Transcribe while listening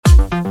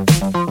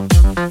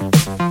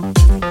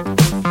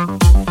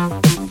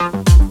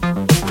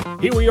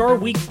we are,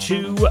 week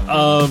 2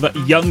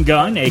 of Young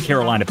Gun, a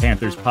Carolina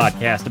Panthers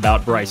podcast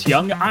about Bryce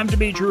Young. I'm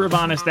Demetri,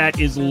 Ravanos. That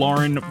is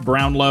Lauren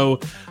Brownlow.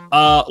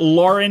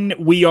 Lauren,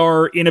 we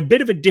are in a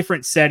bit of a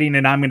different setting,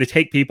 and I'm going to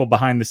take people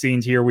behind the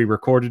scenes here. We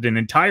recorded an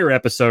entire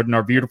episode in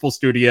our beautiful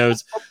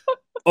studios,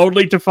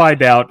 only to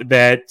find out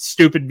that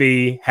stupid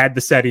me had the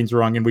settings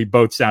wrong, and we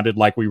both sounded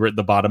like we were at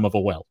the bottom of a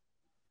well.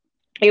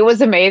 It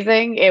was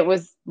amazing. It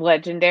was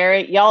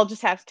legendary. Y'all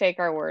just have to take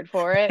our word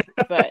for it,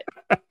 but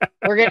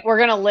we're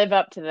gonna live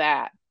up to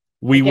that.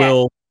 We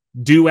will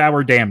do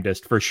our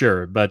damnedest for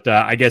sure. But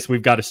I guess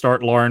we've got to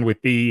start, Lauren,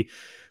 with the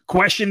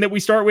question that we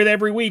start with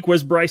every week.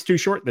 Was Bryce too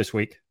short this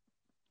week?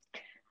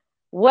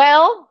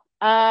 Well,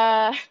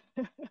 I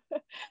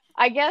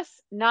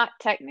guess not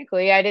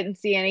technically. I didn't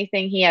see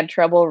anything he had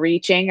trouble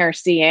reaching or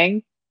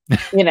seeing.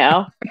 You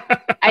know,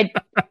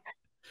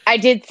 I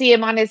did see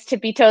him on his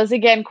tippy toes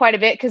again quite a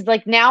bit because,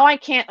 like, now I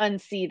can't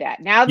unsee that.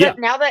 Now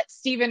that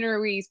Steven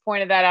Ruiz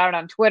pointed that out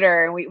on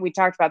Twitter, and we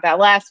talked about that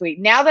last week.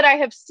 Now that I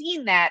have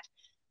seen that,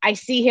 I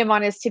see him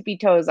on his tippy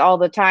toes all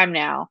the time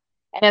now.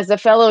 And as a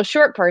fellow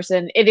short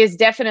person, it is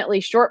definitely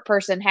short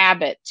person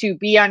habit to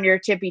be on your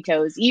tippy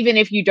toes, even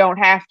if you don't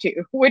have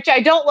to, which I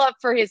don't love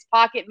for his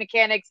pocket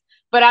mechanics,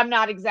 but I'm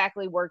not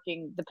exactly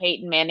working the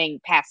Peyton Manning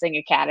passing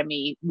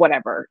academy,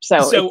 whatever.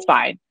 So it's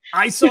fine.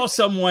 I saw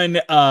someone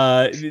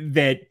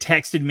that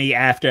texted me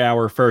after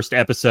our first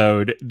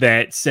episode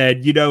that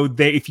said, you know,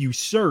 if you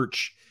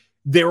search,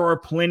 there are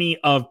plenty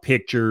of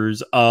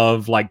pictures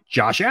of like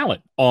Josh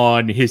Allen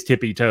on his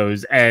tippy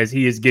toes as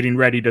he is getting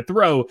ready to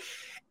throw.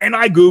 And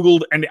I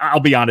Googled, and I'll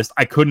be honest,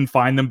 I couldn't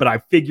find them, but I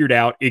figured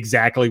out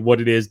exactly what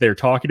it is they're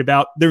talking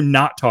about. They're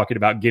not talking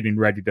about getting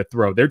ready to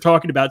throw. They're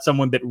talking about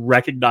someone that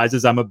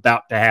recognizes I'm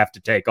about to have to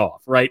take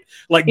off, right?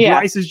 Like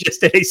Bryce is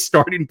just at a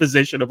starting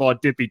position of on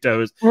tippy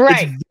toes.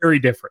 Right. It's very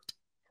different.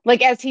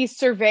 Like as he's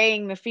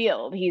surveying the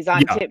field, he's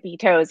on tippy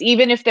toes,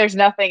 even if there's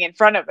nothing in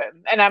front of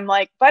him. And I'm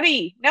like,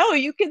 buddy, no,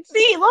 you can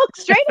see. Look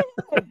straight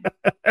ahead.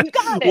 You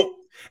got it. Well,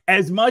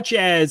 as much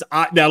as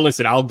now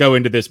listen, I'll go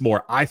into this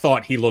more. I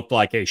thought he looked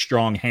like a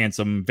strong,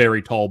 handsome,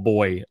 very tall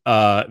boy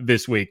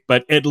this week,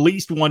 but at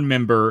least one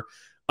member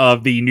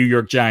of the New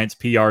York Giants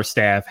PR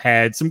staff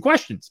had some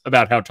questions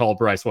about how tall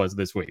Bryce was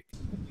this week.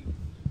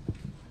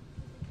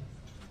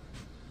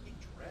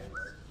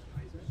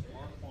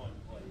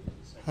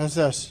 How's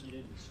this?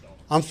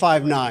 I'm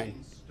 5'9",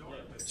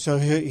 so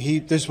he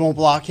this won't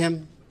block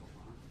him.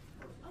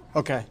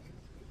 Okay.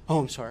 Oh,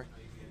 I'm sorry.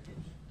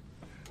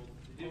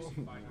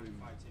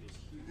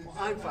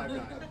 I'm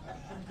 5'9".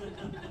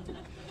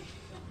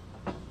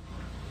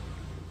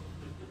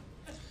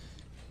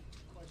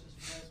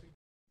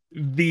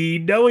 The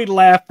knowing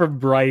laugh from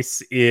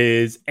Bryce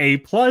is A+,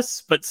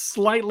 but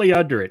slightly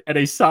under it. And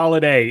a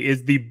solid A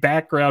is the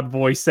background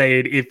voice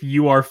saying, if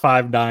you are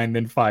 5'9",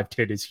 then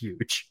 5'10" is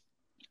huge.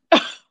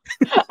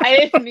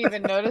 I didn't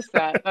even notice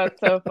that. That's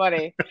so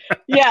funny.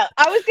 Yeah,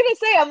 I was going to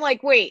say, I'm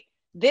like, wait.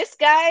 This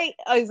guy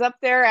is up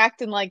there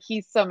acting like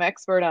he's some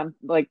expert on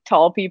like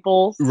tall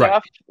people stuff.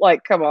 Right.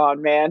 Like, come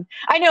on, man.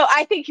 I know.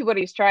 I think what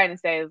he's trying to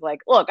say is like,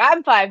 look,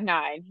 I'm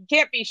 5'9". You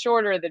can't be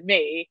shorter than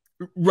me.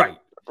 Right.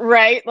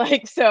 Right.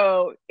 Like,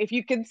 so if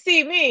you can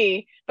see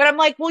me, but I'm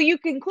like, well, you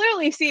can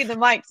clearly see the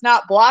mic's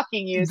not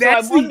blocking you. So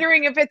I'm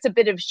wondering if it's a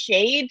bit of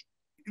shade.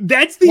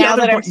 That's the now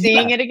other that part. I'm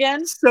seeing it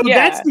again. So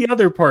that's the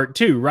other part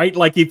too, right?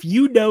 Like if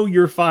you know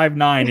you're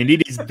 5'9" and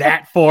it is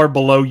that far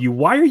below you,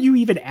 why are you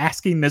even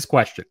asking this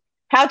question?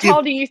 How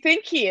tall do you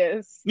think he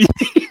is?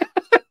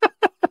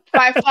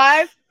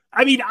 5'5"?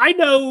 I mean, I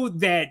know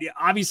that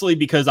obviously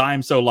because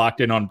I'm so locked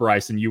in on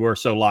Bryce and you are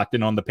so locked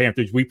in on the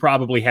Panthers, we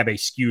probably have a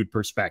skewed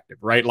perspective,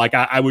 right? Like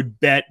I would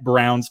bet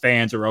Browns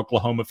fans or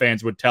Oklahoma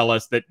fans would tell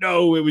us that,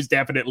 no, it was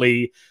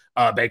definitely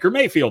Baker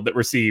Mayfield that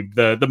received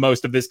the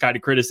most of this kind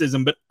of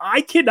criticism. But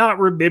I cannot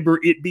remember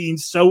it being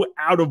so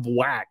out of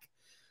whack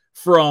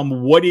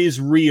from what is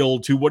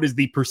real to what is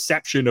the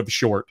perception of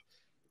short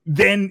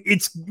than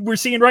we're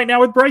seeing right now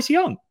with Bryce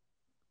Young.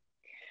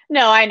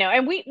 No, I know.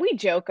 And we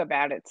joke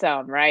about it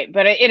some, right?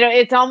 But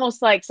it's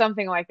almost like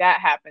something like that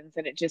happens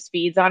and it just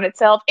feeds on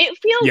itself. It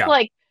feels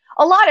like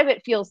a lot of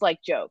it feels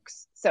like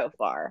jokes so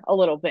far, a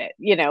little bit,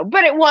 you know,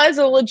 but it was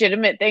a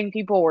legitimate thing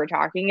people were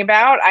talking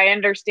about. I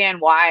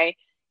understand why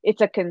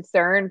it's a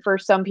concern for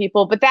some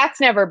people, but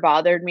that's never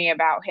bothered me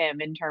about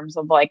him in terms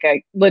of like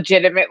a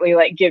legitimately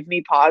like give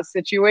me pause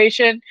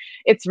situation.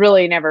 It's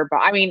really never.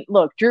 I mean,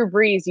 look, Drew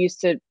Brees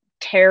used to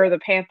tear the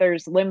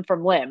Panthers limb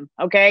from limb.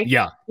 Okay.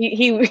 Yeah.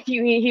 He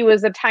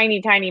was a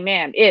tiny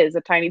man, is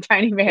a tiny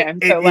man.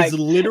 So like is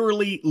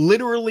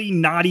literally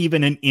not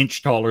even an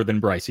inch taller than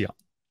Bryce Young.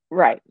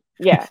 Right.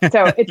 Yeah.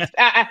 So it's,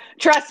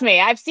 trust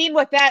me, I've seen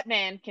what that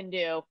man can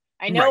do.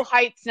 I know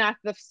height's not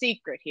the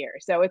secret here,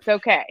 so it's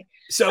okay.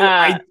 So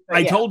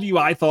I told you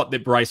I thought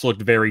that Bryce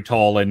looked very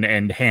tall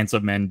and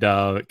handsome and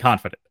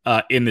confident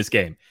in this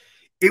game.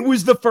 It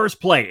was the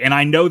first play, and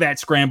I know that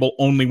scramble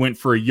only went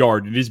for a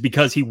yard. It is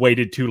because he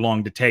waited too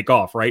long to take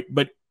off, right?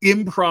 But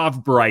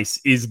Improv Bryce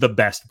is the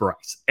best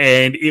Bryce,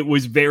 and it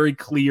was very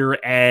clear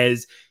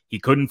as he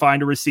couldn't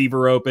find a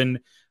receiver open.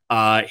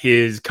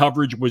 his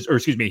coverage was, or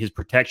excuse me, his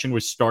protection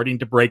was starting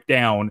to break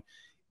down.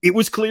 It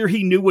was clear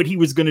he knew what he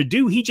was going to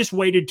do. He just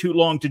waited too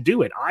long to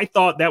do it. I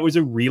thought that was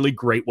a really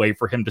great way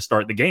for him to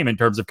start the game in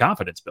terms of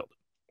confidence building.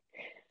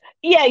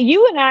 Yeah,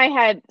 you and I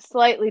had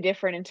slightly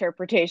different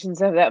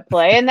interpretations of that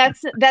play, and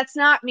that's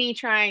not me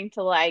trying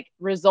to like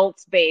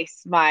results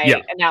base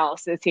my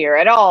analysis here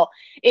at all.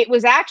 It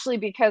was actually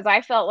because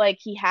I felt like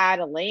he had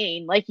a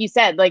lane, like you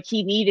said, like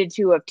he needed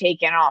to have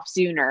taken off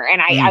sooner,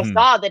 and I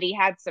saw that he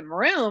had some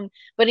room,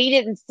 but he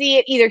didn't see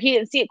it either. He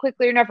didn't see it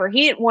quickly enough, or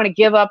he didn't want to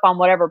give up on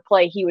whatever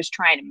play he was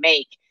trying to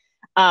make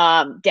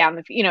down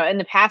the, in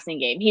the passing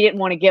game. He didn't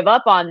want to give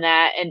up on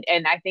that,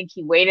 and I think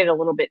he waited a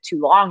little bit too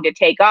long to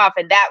take off,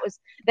 and that was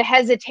the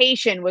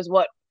hesitation was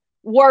what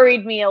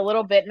worried me a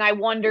little bit, and I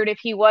wondered if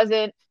he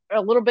wasn't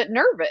a little bit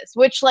nervous,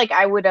 which like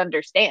I would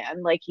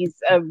understand. Like he's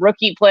a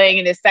rookie playing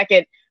in his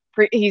second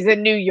he's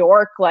in New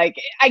York, like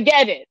I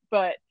get it,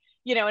 but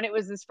and it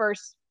was his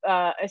first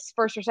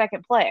or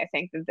second play, I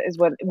think is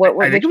what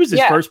I think it was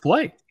his first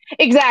play.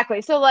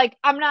 Exactly. So like,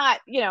 I'm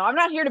not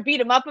here to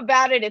beat him up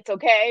about it. It's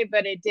okay.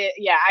 But it did.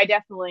 Yeah, I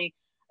definitely,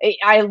 he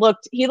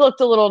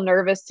looked a little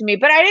nervous to me,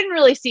 but I didn't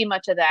really see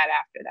much of that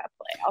after that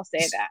play. I'll say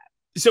that.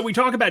 So we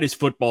talk about his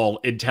football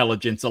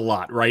intelligence a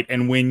lot, right?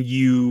 And when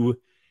you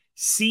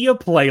see a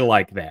play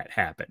like that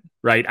happen,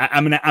 right?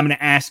 I'm gonna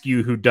ask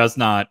you, who does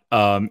not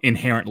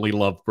inherently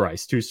love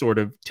Bryce, to sort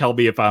of tell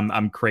me if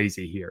I'm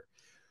crazy here.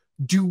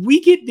 Do we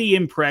get the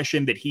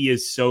impression that he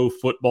is so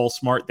football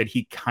smart that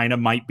he kind of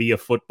might be a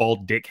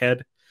football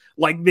dickhead?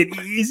 Like, that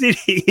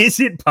is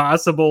it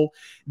possible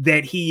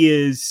that he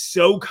is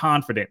so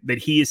confident that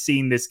he has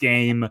seen this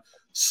game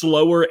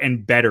slower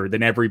and better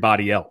than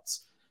everybody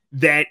else,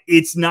 that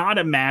it's not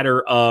a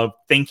matter of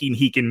thinking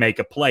he can make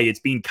a play, it's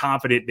being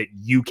confident that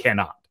you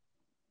cannot?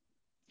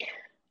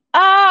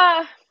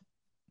 I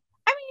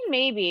mean,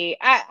 maybe.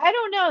 I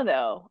don't know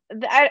though.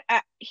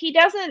 He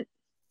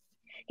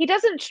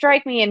doesn't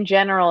strike me in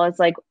general as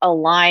like a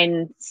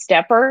line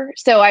stepper.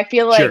 So I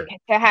feel like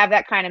to have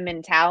that kind of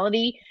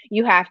mentality,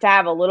 you have to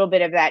have a little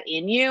bit of that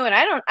in you. And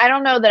I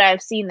don't know that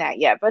I've seen that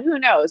yet, but who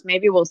knows?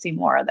 Maybe we'll see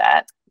more of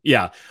that.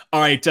 Yeah.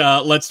 All right.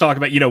 Let's talk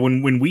about,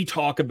 when we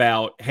talk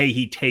about, hey,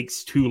 he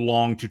takes too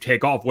long to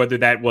take off, whether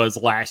that was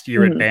last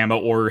year at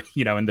Bama or,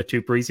 in the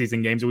 2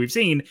 preseason games that we've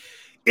seen,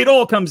 it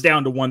all comes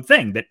down to one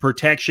thing, that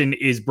protection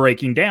is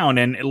breaking down.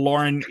 And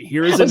Lauren,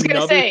 here is another. I was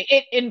going to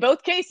say, in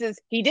both cases,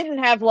 he didn't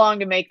have long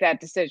to make that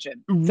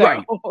decision. So.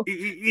 Right.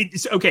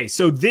 It's okay.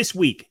 So this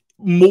week,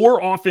 more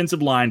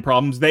offensive line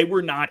problems. They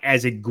were not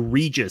as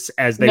egregious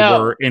as they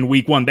were in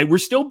week 1. They were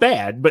still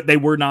bad, but they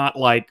were not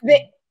like,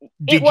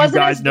 did you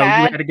guys know you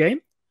had a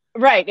game?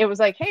 Right. It was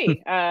like,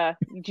 hey,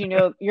 did you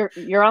know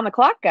you're on the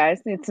clock,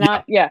 guys? It's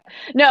not. Yeah.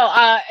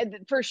 No,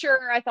 for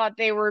sure. I thought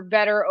they were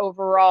better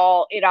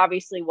overall. It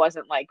obviously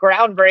wasn't like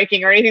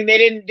groundbreaking or anything. They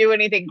didn't do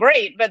anything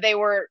great, but they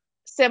were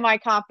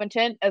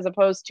semi-competent as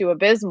opposed to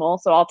abysmal.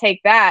 So I'll take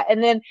that.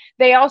 And then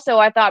they also,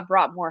 I thought,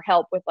 brought more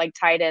help with like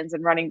tight ends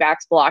and running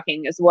backs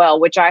blocking as well,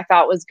 which I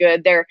thought was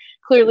good. They're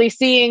clearly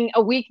seeing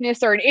a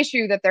weakness or an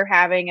issue that they're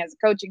having as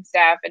a coaching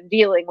staff and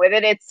dealing with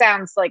it. It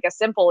sounds like a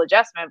simple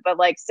adjustment, but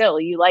like still,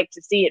 you like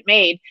to see it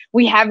made.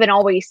 We haven't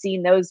always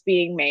seen those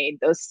being made.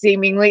 Those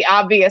seemingly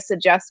obvious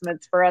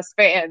adjustments for us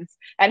fans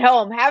at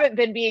home haven't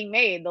been being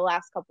made the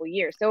last couple of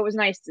years. So it was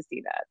nice to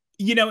see that.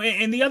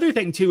 And the other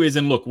thing too is,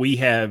 and look, we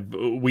have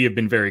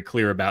been very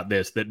clear about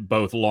this, that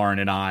both Lauren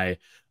and I,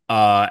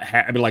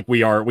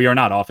 we are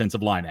not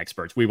offensive line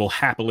experts. We will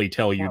happily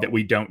tell you that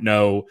we don't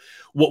know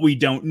what we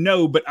don't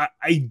know, but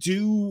I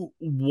do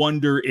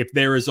wonder if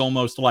there is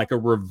almost like a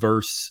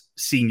reverse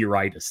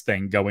senioritis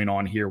thing going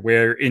on here,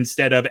 where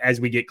instead of,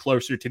 as we get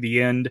closer to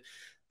the end,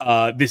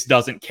 this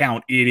doesn't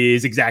count, it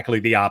is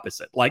exactly the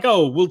opposite. Like,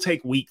 oh, we'll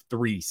take week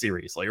 3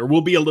 seriously, or we'll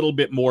be a little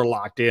bit more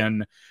locked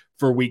in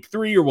for week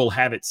 3, or we'll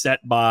have it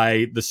set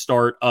by the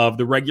start of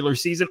the regular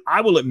season.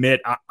 I will admit,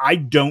 I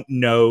don't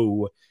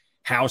know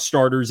how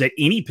starters at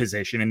any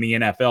position in the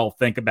NFL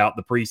think about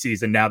the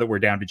preseason now that we're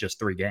down to just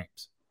 3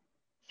 games.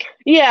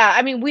 Yeah,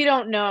 I mean, we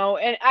don't know.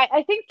 And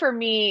I think for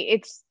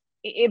me,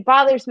 it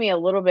bothers me a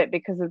little bit,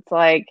 because it's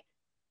like,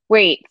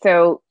 wait,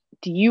 so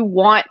do you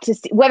want to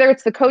see, whether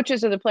it's the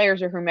coaches or the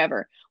players or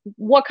whomever,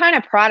 what kind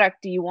of product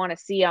do you want to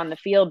see on the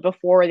field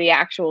before the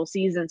actual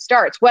season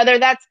starts? Whether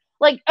that's,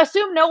 like,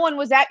 assume no one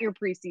was at your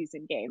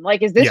preseason game.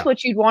 Like, is this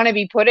what you'd want to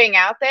be putting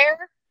out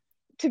there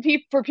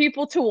for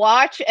people to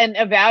watch and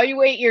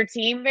evaluate your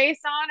team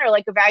based on, or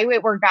like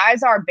evaluate where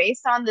guys are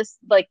based on this,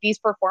 like these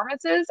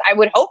performances? I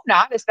would hope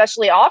not,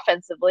 especially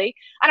offensively.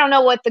 I don't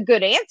know what the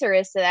good answer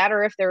is to that,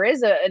 or if there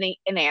is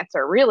an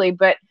answer really,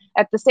 but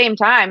at the same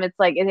time, it's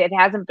like it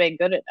hasn't been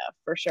good enough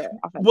for sure.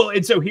 Well,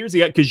 and so here's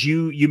because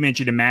you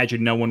mentioned,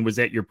 imagine no one was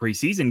at your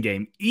preseason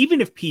game. Even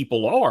if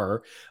people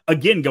are,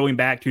 again, going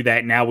back to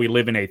that, now we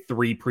live in a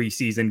 3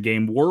 preseason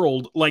game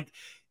world. Like,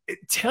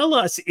 tell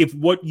us if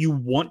what you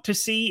want to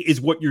see is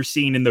what you're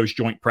seeing in those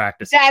joint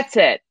practices. That's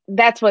it.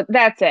 That's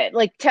it.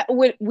 Like,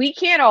 we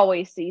can't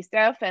always see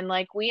stuff, and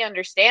like we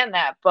understand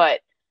that, but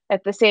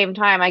at the same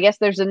time, I guess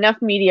there's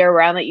enough media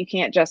around that you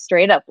can't just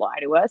straight up lie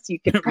to us. You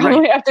could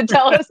probably have to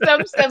tell us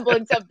some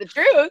semblance of the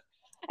truth.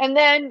 And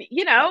then,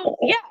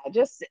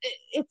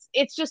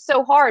 it's just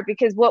so hard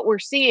because what we're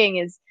seeing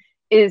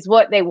is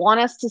what they want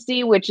us to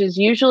see, which is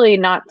usually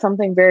not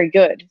something very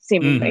good,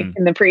 seemingly,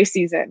 in the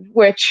preseason,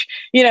 which,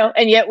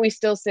 and yet we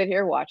still sit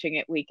here watching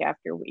it week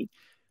after week.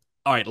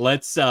 All right,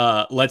 let's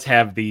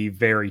have the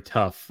very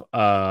tough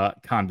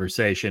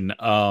conversation.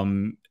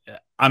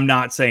 I'm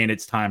not saying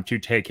it's time to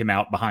take him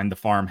out behind the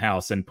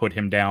farmhouse and put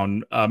him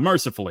down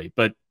mercifully,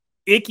 but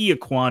Icky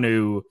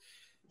Ekwonu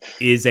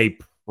is a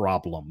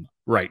problem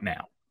right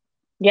now.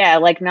 Yeah,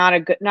 like not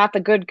the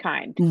good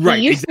kind. Right,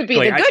 he used to be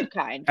the good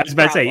kind. I was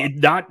about to say,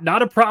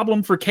 not a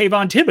problem for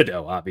Kayvon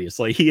Thibodeau,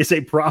 obviously. He is a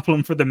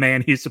problem for the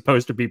man he's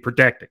supposed to be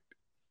protecting.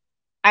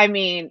 I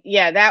mean,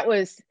 yeah,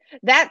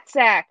 that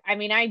sack. I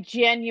mean, I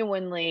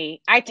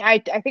genuinely, I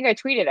think I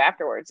tweeted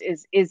afterwards,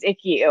 is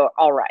Icky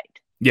all right?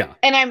 Yeah.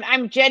 And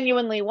I'm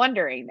genuinely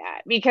wondering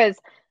that because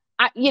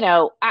I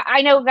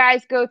know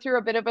guys go through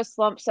a bit of a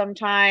slump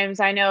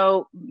sometimes. I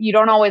know you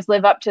don't always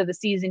live up to the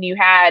season you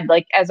had,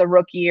 like as a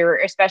rookie, or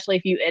especially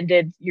if you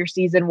ended your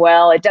season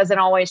well, it doesn't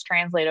always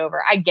translate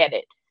over. I get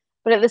it.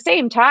 But at the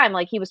same time,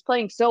 like he was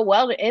playing so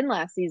well to end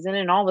last season,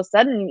 and all of a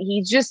sudden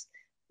he's just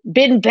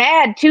been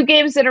bad 2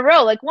 games in a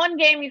row. Like one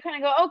game you kind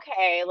of go,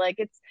 okay, like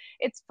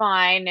it's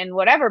fine and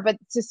whatever. But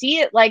to see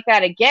it like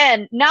that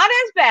again, not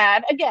as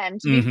bad, again,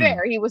 to be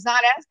fair, he was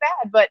not as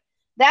bad, but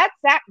that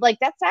sack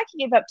he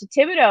gave up to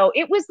Thibodeau,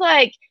 it was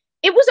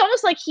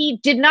almost like he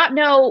did not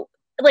know,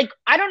 like,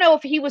 I don't know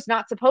if he was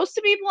not supposed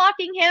to be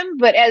blocking him,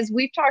 but as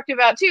we've talked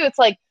about too, it's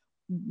like,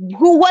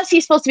 who was he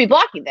supposed to be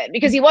blocking then?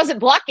 Because he wasn't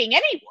blocking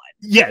anyone.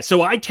 Yeah,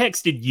 so I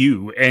texted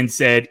you and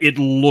said it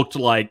looked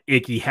like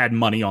Icky had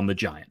money on the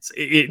Giants.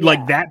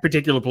 Like that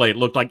particular play, it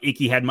looked like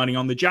Icky had money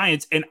on the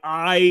Giants. And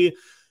I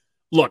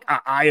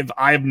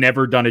have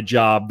never done a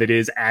job that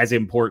is as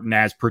important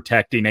as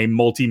protecting a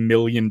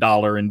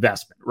multi-million-dollar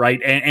investment,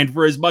 right? And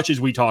for as much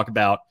as we talk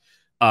about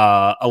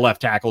a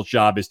left tackle's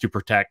job is to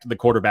protect the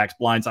quarterback's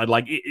blindside,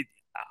 like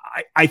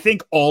I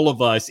think all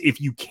of us,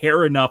 if you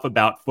care enough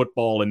about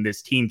football and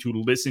this team to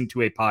listen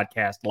to a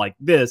podcast like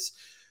this,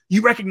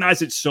 you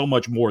recognize it's so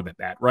much more than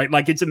that, right?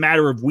 Like it's a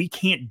matter of we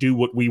can't do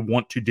what we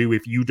want to do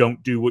if you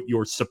don't do what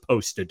you're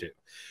supposed to do.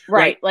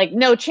 Right. Like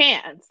no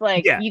chance.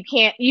 Like you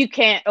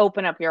can't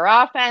open up your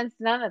offense.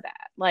 None of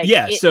that. Like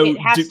it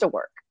has to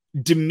work.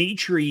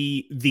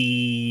 Demetri,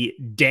 the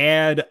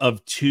dad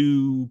of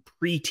 2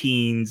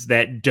 preteens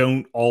that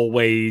don't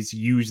always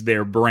use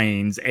their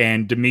brains,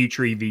 and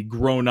Demetri, the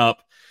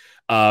grown-up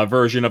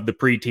version of the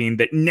preteen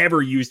that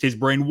never used his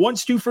brain,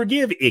 wants to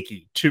forgive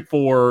Icky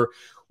for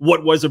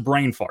what was a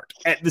brain fart.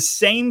 At the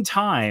same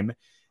time,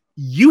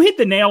 you hit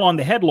the nail on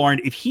the head,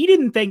 Lauren. If he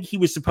didn't think he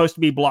was supposed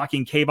to be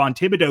blocking Kayvon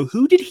Thibodeau,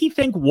 who did he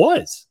think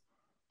was?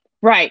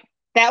 Right.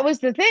 That was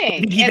the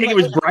thing. Did he think it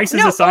was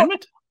Bryce's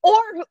assignment?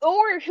 Or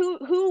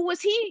who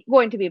was he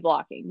going to be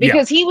blocking?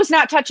 Because he was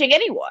not touching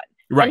anyone.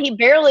 Right. And he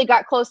barely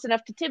got close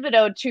enough to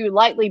Thibodeau to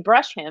lightly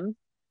brush him.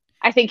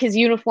 I think his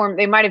uniform,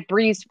 they might have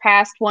breezed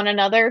past one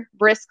another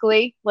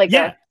briskly.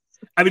 I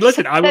mean,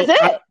 listen,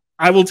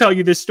 I will tell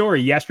you this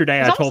story.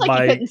 Yesterday, I told you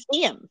couldn't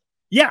see him.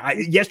 Yeah,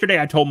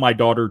 yesterday I told my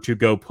daughter to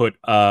go put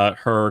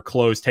her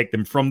clothes, take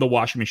them from the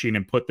washing machine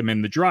and put them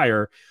in the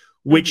dryer,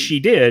 which she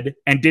did,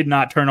 and did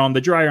not turn on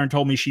the dryer and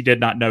told me she did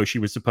not know she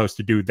was supposed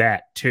to do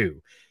that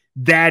too.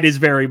 That is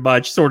very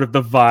much sort of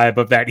the vibe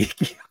of that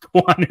Icky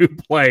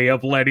Ekwonu play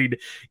of letting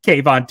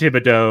Kayvon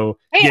Thibodeau.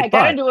 Hey, I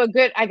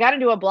got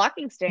into a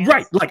blocking stance.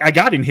 Right, like I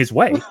got in his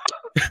way.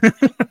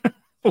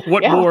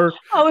 What more?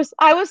 I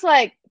was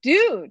like,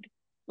 dude,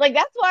 like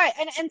that's why,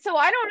 and so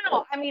I don't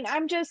know. I mean,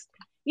 I'm just,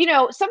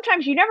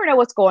 sometimes you never know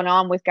what's going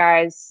on with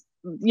guys,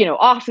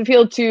 off the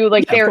field too.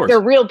 Like they're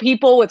real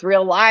people with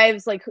real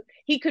lives. Like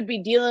he could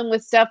be dealing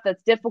with stuff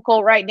that's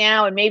difficult right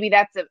now, and maybe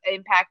that's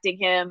impacting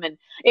him. And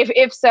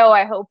if so,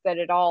 I hope that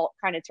it all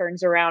kind of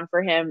turns around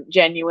for him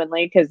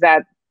genuinely, because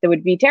that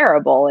would be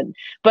terrible.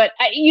 But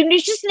you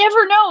just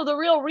never know the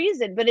real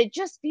reason. But it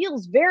just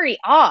feels very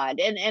odd.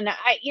 And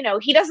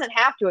he doesn't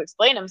have to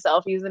explain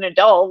himself. He's an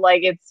adult.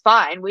 Like it's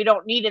fine. We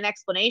don't need an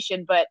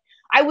explanation. But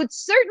I would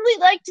certainly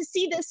like to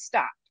see this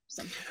stop.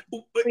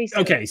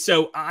 Okay,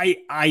 so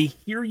I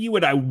hear you,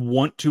 and I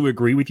want to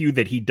agree with you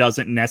that he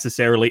doesn't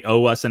necessarily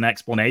owe us an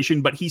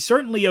explanation, but he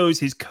certainly owes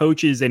his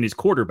coaches and his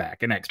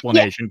quarterback an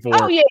explanation for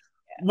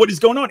what is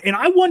going on. And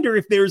I wonder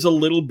if there's a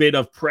little bit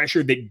of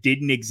pressure that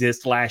didn't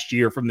exist last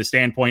year from the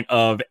standpoint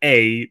of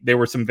A, there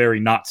were some very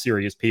not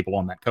serious people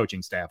on that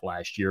coaching staff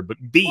last year, but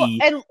B,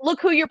 and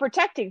look who you're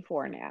protecting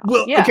for now.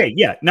 Well,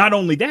 not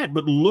only that,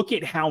 but look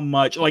at how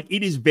much, like,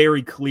 it is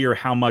very clear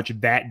how much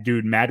that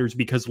dude matters,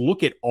 because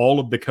look at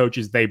all of the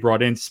coaches they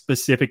brought in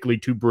specifically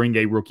to bring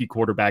a rookie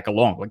quarterback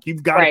along. Like,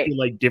 you've got to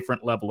feel a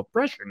different level of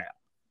pressure now.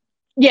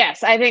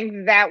 Yes, I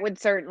think that would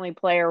certainly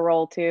play a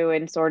role too,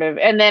 and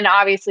then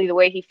obviously the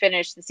way he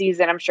finished the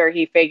season, I'm sure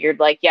he figured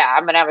like,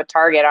 I'm going to have a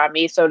target on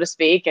me, so to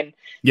speak. And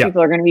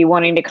people are going to be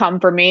wanting to come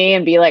for me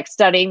and be like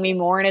studying me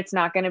more, and it's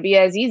not going to be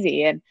as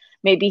easy.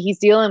 maybe he's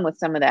dealing with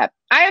some of that.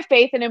 I have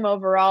faith in him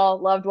overall.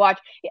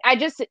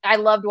 I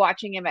loved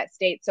watching him at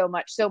State so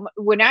much. So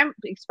when I'm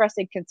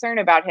expressing concern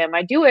about him,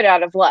 I do it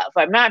out of love.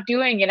 I'm not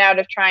doing it out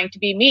of trying to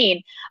be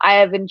mean. I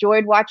have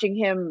enjoyed watching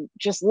him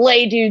just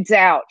lay dudes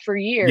out for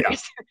years. Yeah.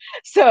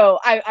 So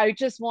I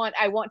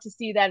want to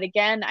see that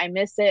again. I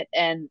miss it,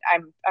 and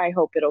I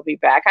hope it'll be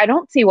back. I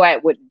don't see why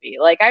it wouldn't be.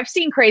 Like, I've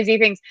seen crazy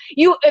things.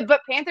 But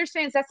Panthers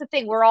fans, that's the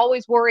thing. We're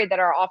always worried that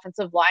our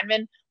offensive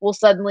linemen will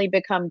suddenly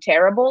become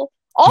terrible.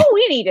 All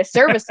we need is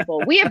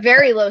serviceable. We have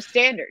very low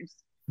standards.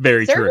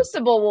 Very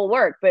serviceable true. Will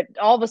work, but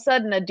all of a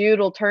sudden a dude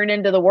will turn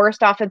into the worst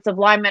offensive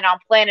lineman on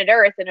planet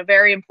Earth in a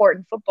very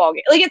important football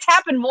game. Like, it's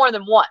happened more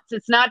than once.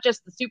 It's not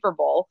just the Super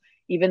Bowl,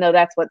 even though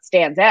that's what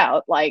stands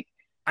out. Like,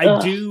 I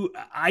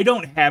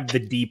don't have the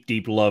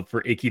deep love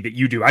for Icky that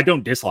you do. I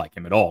don't dislike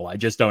him at all. I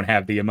just don't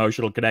have the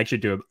emotional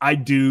connection to him. I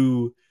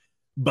do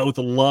both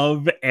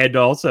love and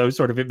also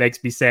sort of, it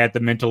makes me sad,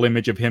 the mental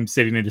image of him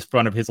sitting in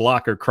front of his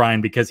locker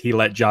crying because he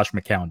let Josh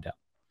McCown down.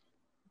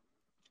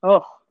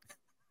 Oh.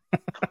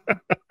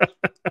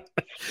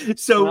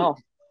 So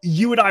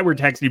you and I were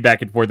texting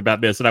back and forth about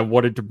this, and I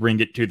wanted to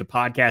bring it to the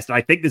podcast. And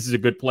I think this is a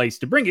good place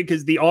to bring it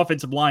because the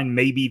offensive line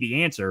may be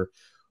the answer.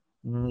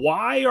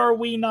 Why are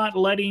we not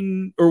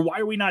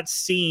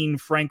seeing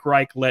Frank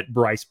Riech let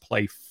Bryce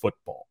play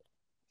football?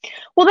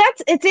 Well,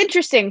 it's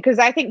interesting because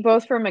I think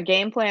both from a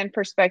game plan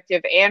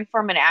perspective and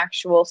from an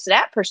actual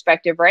stat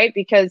perspective, right?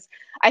 Because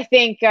I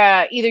think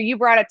either you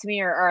brought it to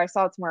me or I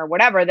saw it somewhere or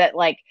whatever, that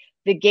like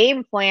the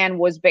game plan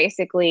was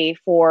basically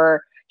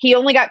he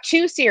only got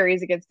 2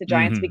 series against the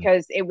Giants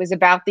because it was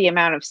about the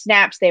amount of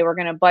snaps they were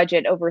going to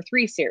budget over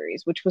 3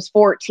 series, which was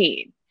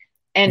 14.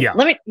 And you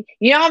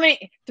know how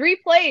many 3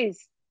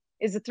 plays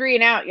is a 3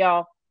 and out,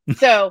 y'all.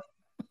 So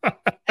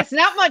it's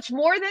not much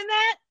more than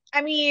that.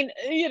 I mean,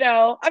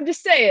 I'm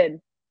just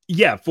saying.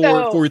 Yeah,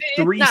 for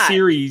 3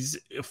 series,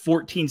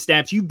 14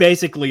 snaps, you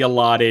basically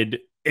allotted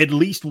at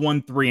least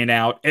 1 3 and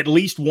out, at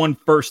least 1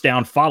 first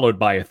down followed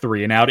by a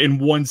 3 and out,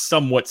 and 1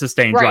 somewhat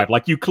sustained drive.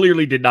 Like, you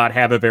clearly did not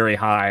have a very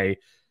high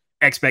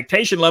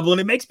expectation level. And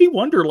it makes me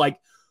wonder, like,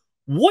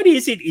 what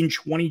is it in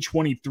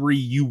 2023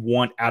 you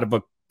want out of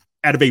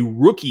a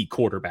rookie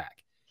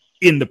quarterback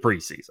in the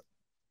preseason?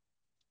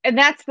 And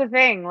that's the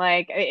thing.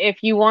 Like,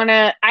 if you want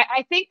to,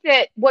 I think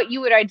that what you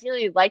would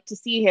ideally like to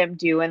see him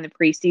do in the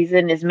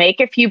preseason is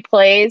make a few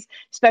plays,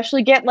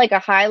 especially get like a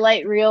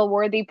highlight reel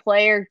worthy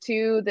player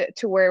too,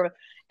 to where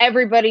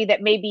everybody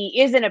that maybe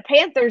isn't a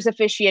Panthers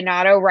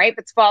aficionado, right,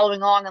 but's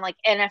following along on like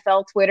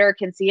NFL Twitter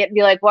can see it and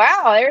be like,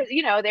 wow,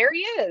 there he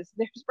is.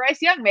 There's Bryce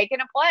Young making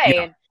a play.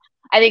 Yeah. And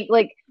I think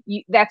like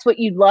that's what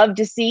you'd love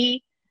to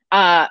see.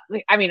 I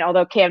mean,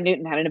 although Cam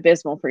Newton had an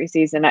abysmal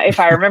preseason, if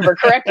I remember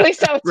correctly,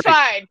 so it's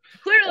fine.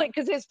 Clearly,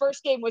 because his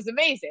first game was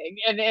amazing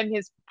and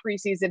his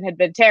preseason had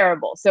been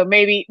terrible. So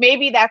maybe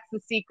that's the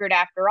secret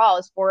after all,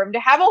 is for him to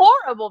have a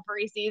horrible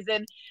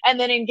preseason. And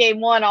then in game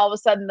 1, all of a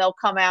sudden they'll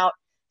come out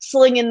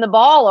slinging the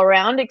ball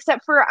around,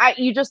 except for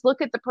you just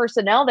look at the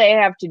personnel they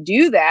have to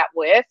do that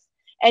with.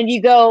 And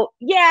you go,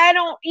 yeah, I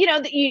don't,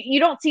 you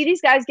don't see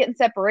these guys getting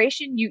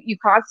separation. You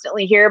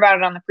constantly hear about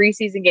it on the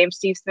preseason game.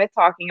 Steve Smith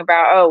talking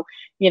about,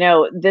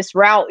 this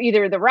route,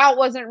 either the route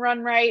wasn't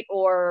run right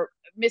or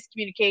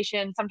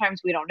miscommunication.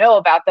 Sometimes we don't know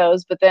about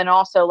those, but then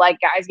also like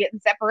guys getting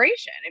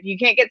separation. If you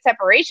can't get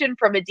separation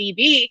from a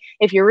DB,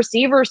 if your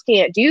receivers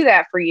can't do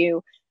that for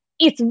you,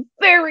 it's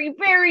very,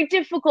 very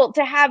difficult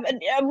to have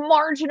a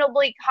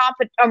marginally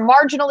competent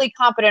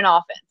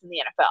offense in the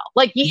NFL.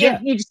 Like you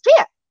just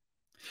can't.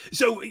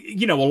 So,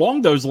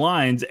 along those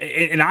lines,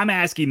 and I'm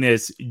asking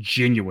this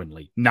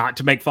genuinely, not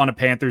to make fun of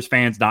Panthers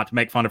fans, not to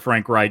make fun of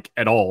Frank Riech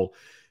at all.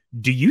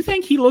 Do you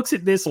think he looks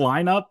at this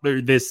lineup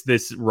or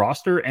this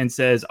roster and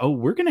says, oh,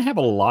 we're going to have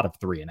a lot of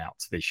 3 and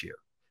outs this year?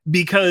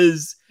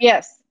 Because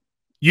yes,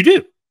 you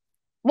do.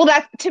 Well,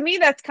 to me,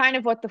 that's kind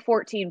of what the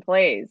 14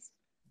 plays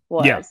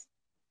was. Yeah.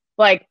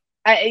 Like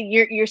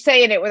you're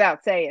saying it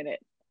without saying it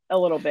a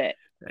little bit.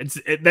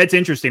 That's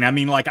interesting. I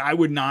mean, like, I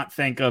would not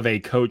think of a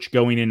coach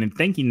going in and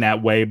thinking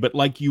that way, but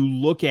like we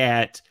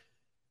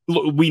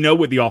know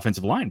what the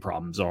offensive line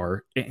problems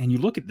are, and you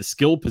look at the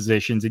skill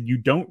positions and you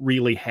don't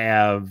really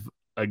have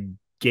a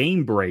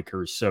game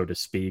breaker, so to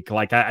speak.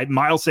 Like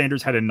Miles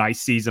Sanders had a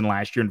nice season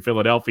last year in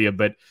Philadelphia,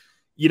 but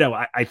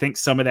I think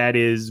some of that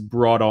is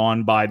brought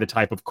on by the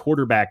type of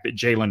quarterback that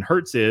Jalen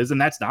Hurts is, and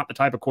that's not the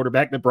type of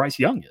quarterback that Bryce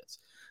Young is.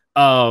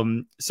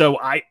 So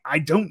I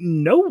don't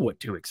know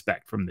what to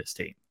expect from this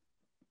team.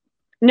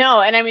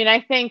 No, and I mean,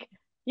 I think,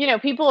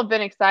 people have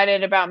been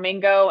excited about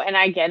Mingo, and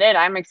I get it.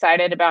 I'm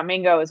excited about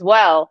Mingo as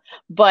well.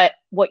 But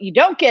what you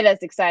don't get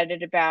as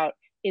excited about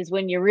is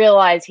when you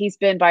realize he's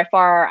been by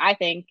far, I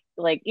think,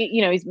 like,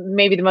 he's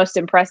maybe the most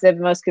impressive,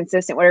 most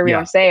consistent, whatever you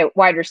want to say,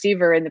 wide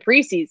receiver in the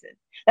preseason.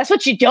 That's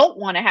what you don't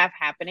want to have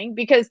happening,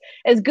 because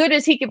as good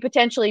as he could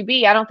potentially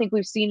be, I don't think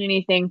we've seen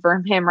anything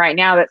from him right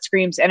now that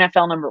screams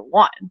NFL number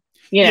 1.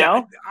 You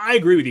know? I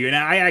agree with you. And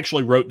I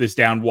actually wrote this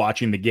down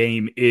watching the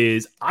game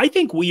is I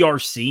think we are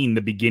seeing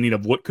the beginning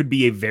of what could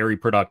be a very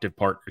productive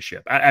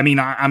partnership. I mean,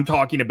 I'm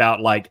talking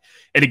about like,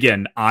 and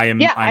again, I'm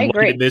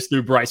looking at this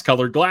through Bryce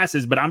colored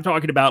glasses, but I'm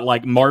talking about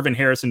like Marvin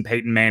Harrison,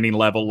 Peyton Manning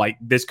level. Like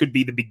this could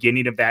be the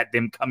beginning of that,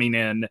 them coming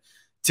in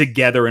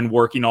together and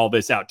working all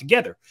this out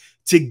together.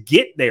 To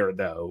get there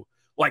though,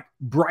 like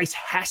Bryce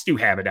has to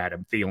have an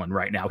Adam Thielen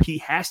right now. He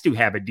has to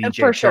have a DJ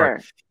for Chark,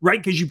 sure,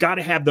 right? Because you got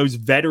to have those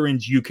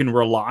veterans you can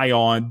rely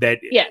on. That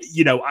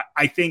you know,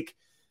 I think.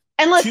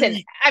 And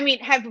listen, I mean,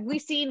 have we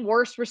seen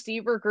worse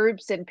receiver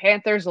groups in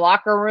Panthers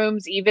locker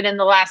rooms even in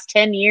the last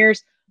 10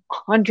 years?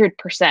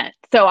 100%.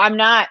 So I'm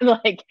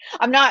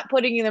not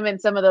putting them in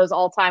some of those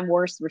all-time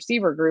worst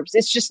receiver groups.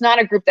 It's just not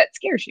a group that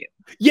scares you.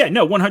 Yeah,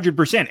 no,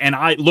 100%. And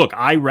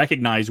I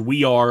recognize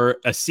we are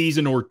a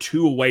season or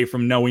two away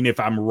from knowing if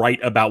I'm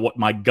right about what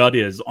my gut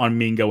is on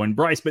Mingo and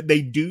Bryce, but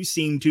they do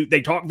seem to,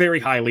 they talk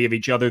very highly of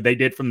each other. They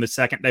did from the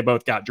second they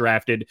both got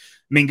drafted.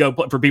 Mingo,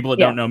 for people that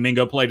don't know,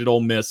 Mingo played at Ole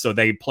Miss, so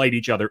they played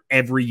each other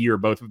every year.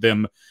 Both of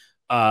them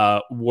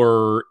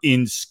were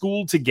in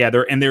school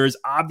together, and there is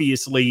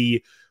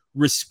obviously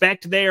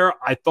respect there.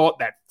 I thought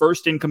that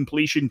first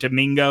incompletion to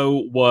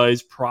Mingo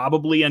was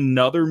probably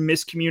another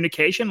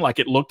miscommunication. Like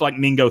it looked like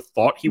Mingo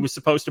thought he was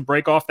supposed to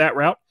break off that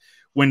route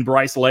when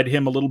Bryce led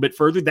him a little bit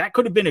further. That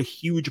could have been a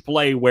huge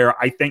play where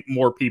I think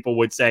more people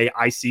would say,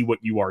 I see what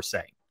you are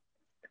saying.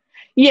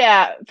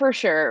 Yeah, for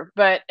sure.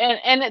 But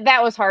and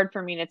that was hard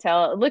for me to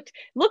tell. It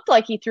looked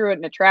like he threw it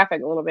into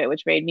traffic a little bit,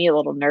 which made me a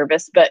little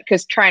nervous, but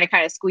because trying to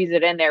kind of squeeze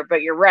it in there.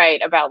 But you're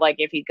right about like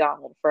if he'd gone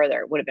a little further,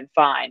 it would have been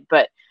fine.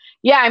 But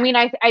yeah, I mean,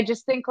 I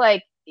just think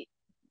like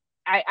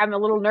I'm a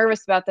little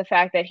nervous about the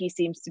fact that he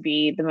seems to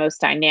be the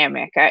most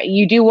dynamic.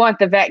 You do want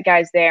the vet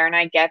guys there, and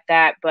I get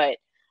that, but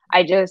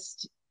I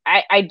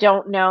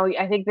don't know.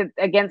 I think that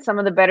against some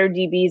of the better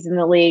DBs in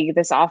the league,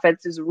 this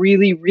offense is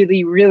really,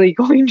 really, really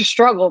going to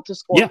struggle to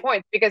score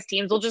points because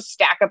teams will just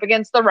stack up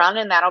against the run,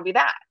 and that'll be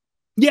that.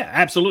 Yeah,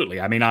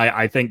 absolutely. I mean,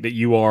 I think that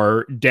you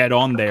are dead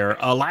on there.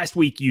 Last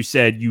week you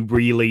said you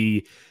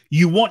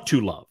want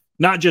to love.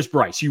 Not just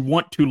Bryce. You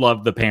want to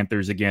love the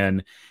Panthers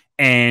again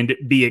and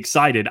be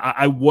excited.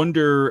 I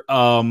wonder,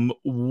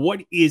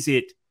 what is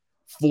it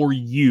for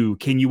you?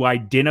 Can you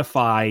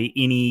identify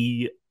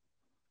any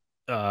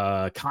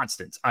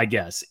constants, I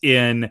guess,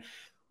 in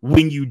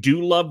when you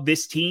do love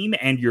this team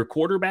and your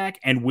quarterback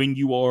and when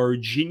you are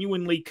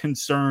genuinely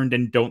concerned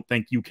and don't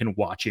think you can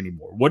watch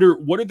anymore? What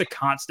are the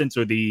constants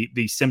or the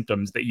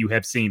symptoms that you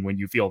have seen when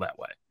you feel that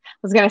way? I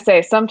was going to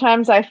say,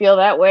 sometimes I feel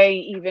that way,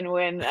 even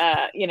when,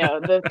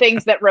 the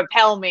things that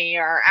repel me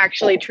are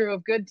actually true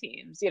of good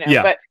teams,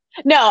 but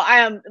no,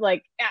 I'm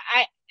like,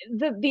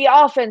 the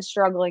offense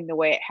struggling the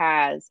way it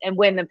has. And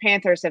when the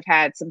Panthers have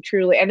had some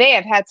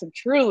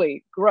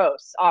truly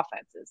gross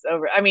offenses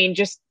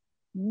just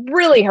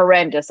really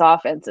horrendous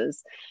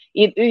offenses,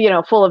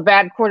 full of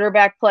bad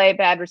quarterback play,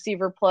 bad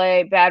receiver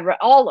play,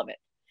 all of it.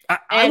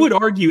 I would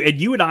argue, and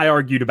you and I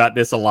argued about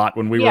this a lot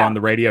when we were on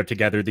the radio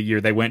together the year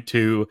they went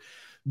to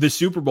the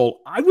Super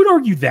Bowl. I would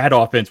argue that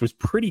offense was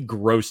pretty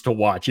gross to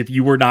watch if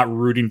you were not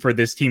rooting for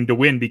this team to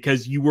win,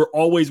 because you were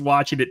always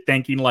watching it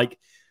thinking like,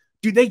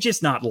 do they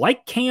just not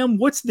like Cam?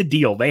 What's the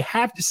deal?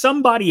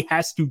 Somebody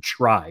has to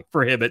try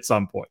for him at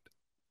some point.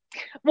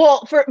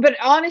 Well, but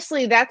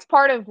honestly, that's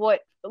part of what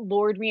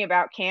lured me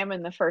about Cam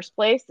in the first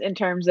place in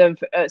terms of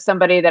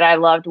somebody that I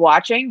loved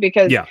watching,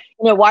 because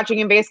watching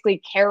him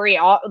basically carry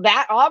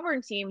that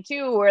Auburn team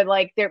too, where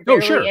like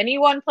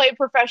anyone played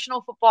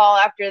professional football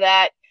after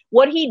that.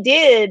 What he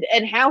did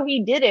and how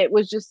he did it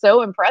was just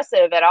so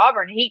impressive at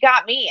Auburn. He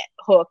got me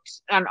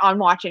hooked on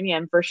watching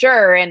him for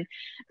sure. And,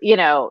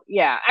 I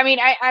mean,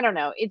 I don't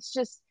know. It's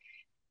just,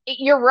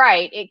 you're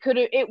right.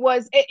 It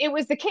was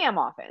the Cam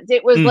offense.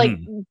 It was like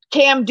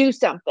Cam do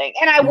something.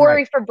 And I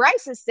worry for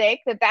Bryce's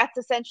sake that that's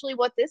essentially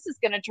what this is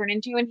going to turn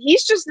into. And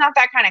he's just not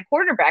that kind of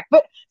quarterback,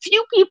 but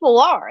few people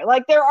are.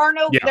 Like there are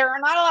not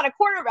a lot of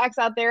quarterbacks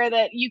out there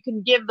that you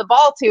can give the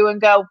ball to and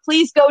go,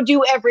 please go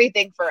do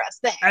everything for us.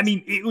 Thanks. I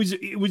mean, it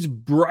was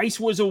Bryce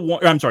was a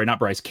one. I'm sorry, not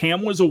Bryce.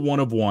 Cam was a one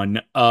of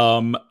one.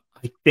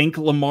 I think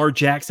Lamar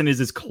Jackson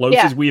is as close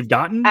as we have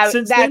gotten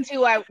since then.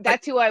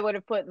 That's who I would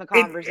have put in the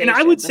conversation. And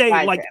I would say,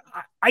 like,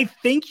 I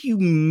think you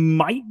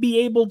might be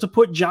able to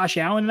put Josh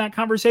Allen in that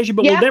conversation,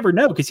 but we'll never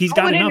know because he's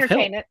got enough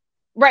help.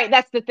 Right,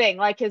 that's the thing.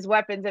 Like his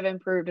weapons have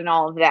improved and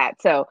all of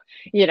that. So,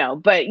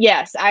 but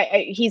yes,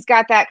 he's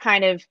got that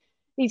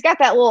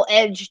little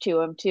edge to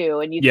him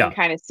too, and you can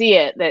kind of see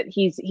it that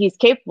he's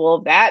capable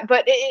of that.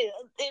 But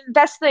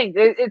that's the thing.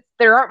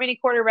 There aren't many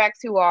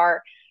quarterbacks who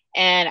are.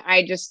 And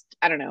I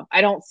don't know.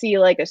 I don't see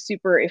like a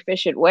super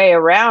efficient way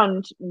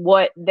around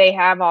what they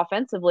have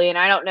offensively. And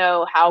I don't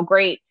know how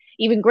great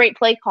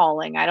play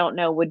calling, I don't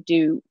know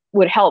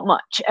would help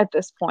much at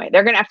this point.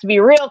 They're going to have to be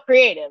real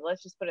creative.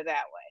 Let's just put it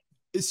that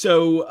way.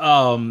 So,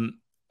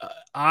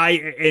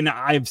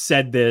 I've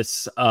said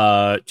this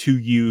to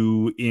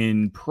you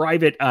in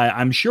private.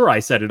 I'm sure I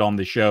said it on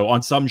the show,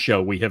 on some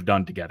show we have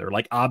done together.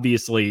 Like,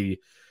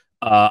 obviously,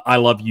 I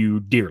love you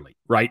dearly,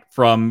 right?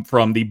 From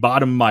the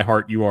bottom of my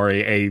heart, you are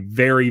a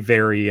very,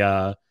 very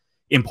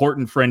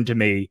important friend to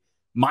me.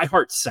 My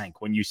heart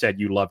sank when you said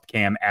you loved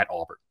Cam at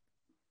Auburn.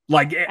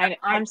 Like,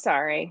 I'm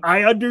sorry.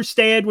 I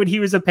understand when he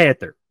was a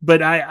Panther,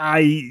 but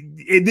I'm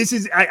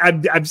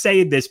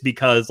saying this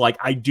because, like,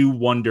 I do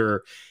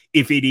wonder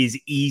if it is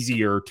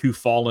easier to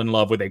fall in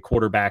love with a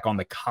quarterback on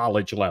the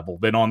college level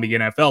than on the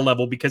NFL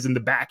level, because in the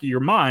back of your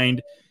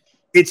mind,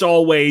 it's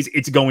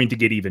going to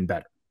get even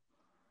better.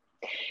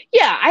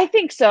 Yeah, I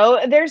think so.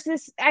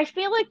 I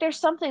feel like there's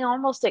something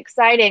almost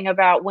exciting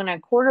about when a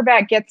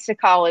quarterback gets to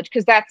college,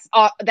 because that's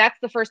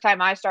the first time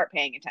I start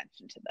paying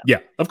attention to them. Yeah,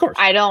 of course.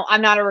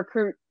 I'm not a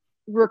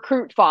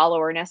recruit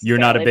follower necessarily. You're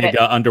not a big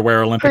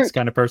underwear Olympics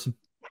kind of person?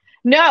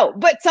 No,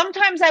 but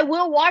sometimes I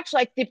will watch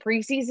like the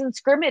preseason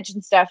scrimmage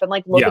and stuff and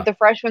like look at the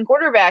freshman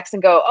quarterbacks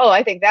and go, oh,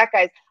 I think that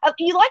guy's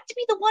you like to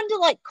be the one to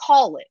like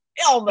call it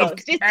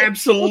almost.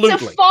 Absolutely.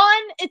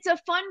 It's a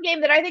fun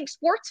game that I think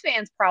sports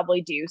fans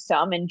probably do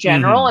some in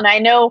general. And I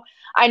know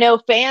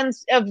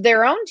fans of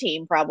their own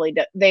team probably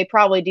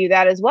do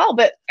that as well.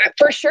 But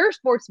for sure,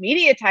 sports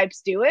media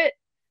types do it.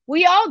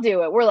 We all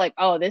do it. We're like,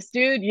 oh, this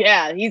dude,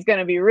 yeah, he's going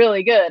to be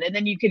really good. And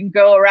then you can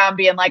go around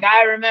being like,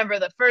 I remember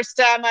the first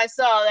time I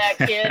saw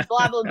that kid,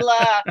 blah, blah,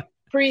 blah,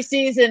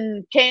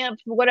 preseason camp,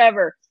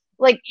 whatever.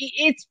 Like,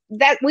 it's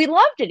that we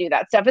love to do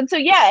that stuff. And so,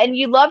 yeah, and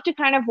you love to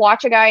kind of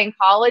watch a guy in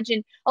college.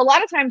 And a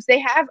lot of times they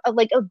have a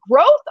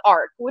growth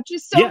arc, which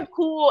is so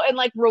cool and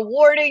like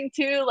rewarding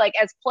too, like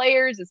as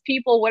players, as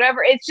people,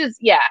 whatever. It's just,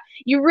 yeah,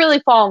 you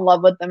really fall in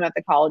love with them at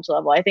the college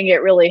level. I think it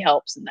really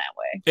helps in that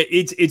way.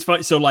 It's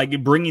fun. So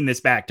like bringing this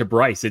back to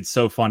Bryce, it's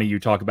so funny. You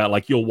talk about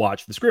like, you'll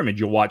watch the scrimmage,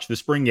 you'll watch the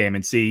spring game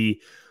and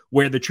see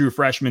where the true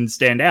freshmen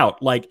stand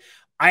out. Like,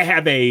 I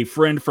have a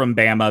friend from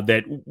Bama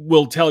that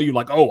will tell you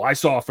like, oh, I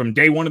saw from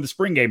day one of the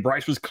spring game,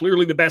 Bryce was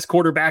clearly the best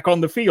quarterback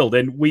on the field.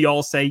 And we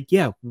all say,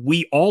 yeah,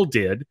 we all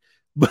did.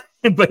 But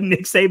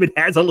Nick Saban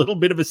has a little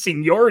bit of a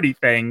seniority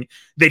thing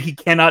that he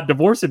cannot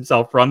divorce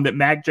himself from, that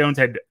Mac Jones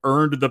had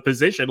earned the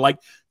position. Like,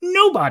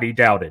 nobody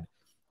doubted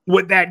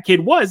what that kid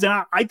was.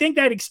 And I think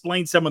that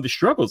explains some of the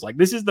struggles. Like,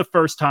 this is the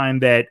first time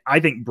that I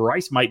think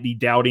Bryce might be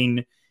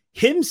doubting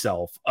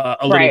himself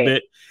a little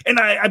bit. And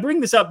I bring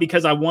this up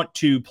because I want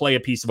to play a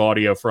piece of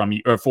audio from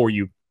you, or for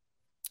you.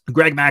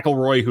 Greg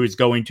McElroy, who is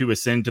going to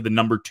ascend to the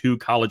number 2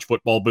 college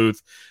football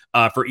booth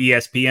for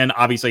ESPN,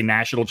 obviously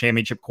national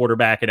championship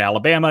quarterback at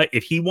Alabama.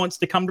 If he wants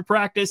to come to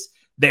practice,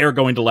 they're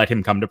going to let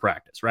him come to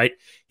practice, right?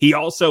 He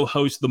also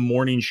hosts the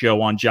morning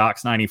show on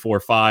Jocks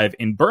 94.5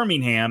 in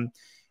Birmingham.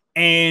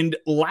 And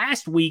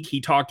last week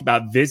he talked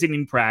about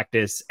visiting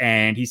practice,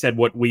 and he said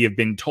what we have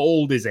been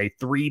told is a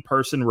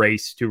 3-person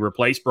race to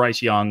replace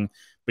Bryce Young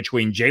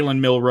between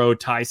Jalen Milroe,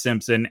 Ty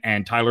Simpson,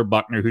 and Tyler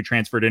Buckner, who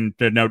transferred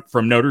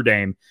from Notre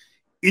Dame,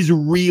 is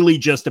really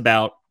just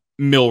about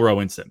Milroe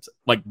and Simpson.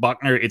 Like,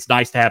 Buckner, it's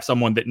nice to have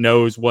someone that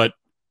knows what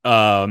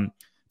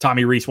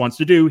Tommy Rees wants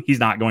to do. He's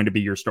not going to be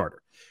your starter.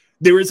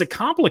 There is a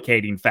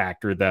complicating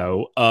factor,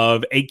 though,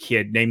 of a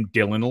kid named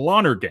Dylan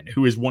Lonergan,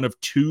 who is one of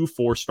 2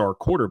 4-star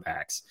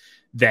quarterbacks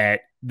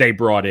that they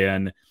brought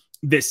in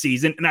this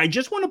season. And I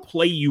just want to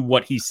play you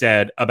what he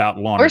said about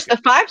Lonergan. Where's the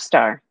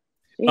 5-star?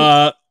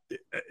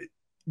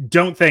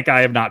 Don't think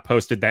I have not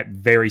posted that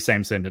very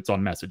same sentence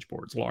on message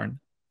boards, Lauren.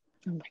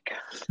 Oh my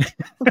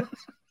God.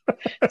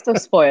 So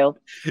spoiled.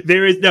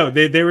 There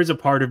is a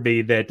part of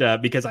me that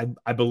because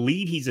I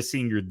believe he's a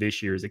senior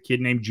this year, is a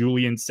kid named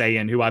Julian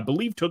Sayin, who I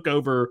believe took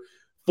over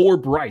for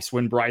Bryce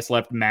when Bryce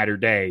left Mater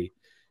Day,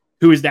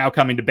 who is now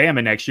coming to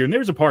Bama next year. And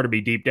there's a part of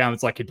me deep down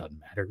that's like, it doesn't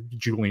matter.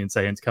 Julian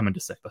Sayin's coming to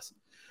save us.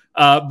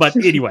 But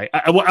anyway,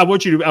 I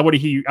want you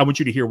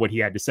to hear what he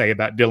had to say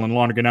about Dylan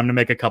Lonergan. I'm going to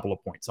make a couple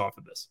of points off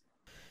of this.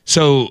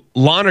 So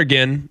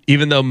Lonergan,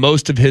 even though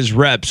most of his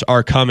reps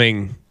are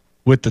coming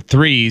with the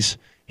 3s,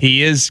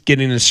 he is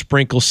getting to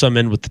sprinkle some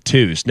in with the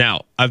 2s.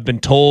 Now, I've been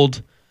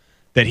told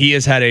that he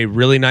has had a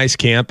really nice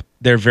camp.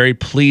 They're very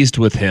pleased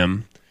with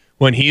him.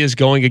 When he is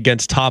going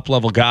against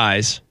top-level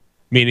guys,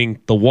 meaning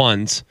the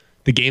 1s,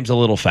 the game's a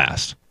little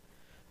fast.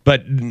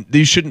 But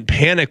you shouldn't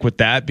panic with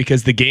that,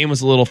 because the game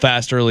was a little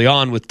fast early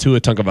on with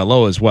Tua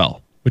Tagovailoa as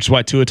well, which is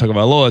why Tua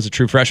Tagovailoa, as a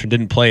true freshman,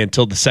 didn't play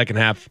until the second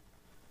half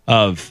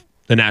of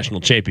the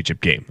national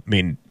championship game. I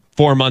mean,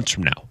 4 months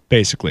from now,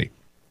 basically.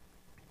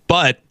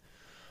 But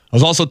I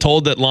was also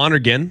told that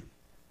Lonergan,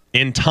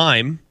 in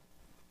time,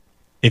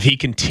 if he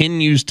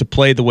continues to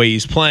play the way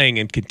he's playing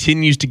and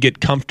continues to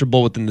get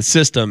comfortable within the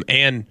system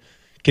and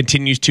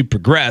continues to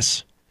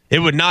progress, it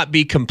would not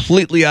be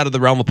completely out of the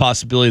realm of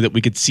possibility that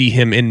we could see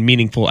him in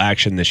meaningful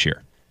action this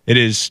year. It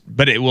is,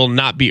 but it will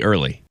not be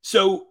early.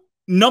 So,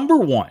 number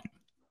one,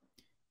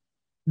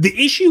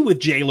 the issue with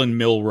Jalen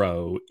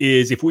Milroe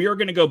is, if we are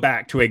going to go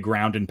back to a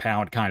ground and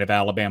pound kind of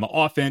Alabama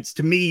offense,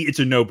 to me, it's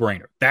a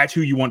no-brainer. That's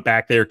who you want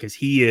back there, because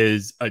he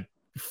is a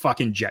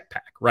fucking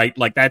jetpack, right?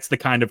 Like, that's the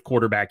kind of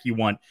quarterback you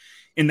want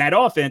in that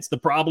offense. The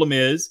problem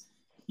is,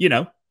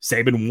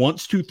 Saban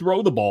wants to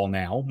throw the ball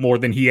now more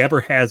than he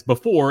ever has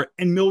before,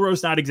 and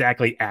Milroe's not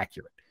exactly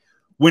accurate.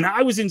 When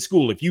I was in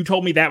school, if you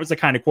told me that was the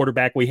kind of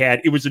quarterback we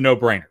had, it was a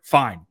no-brainer.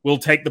 Fine, we'll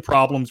take the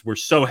problems. We're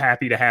so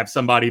happy to have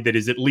somebody that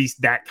is at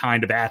least that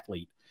kind of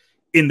athlete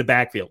in the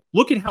backfield.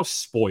 Look at how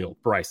spoiled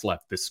Bryce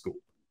left this school.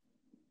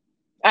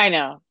 I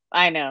know.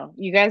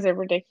 You guys are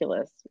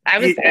ridiculous. I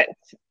mean,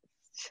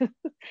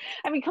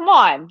 come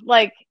on.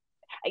 Like,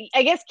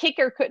 I guess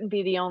kicker couldn't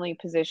be the only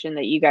position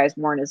that you guys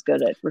weren't as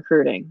good at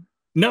recruiting.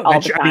 No,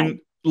 I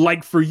mean,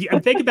 like for you,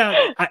 think about.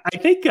 I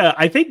think Taylor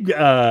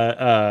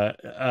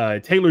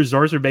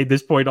Zarzer made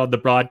this point on the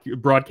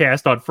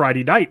broadcast on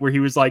Friday night, where he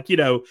was like, he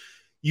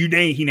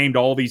named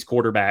all these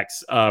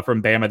quarterbacks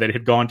from Bama that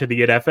had gone to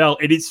the NFL,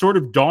 and it sort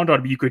of dawned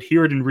on him. You could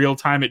hear it in real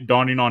time. It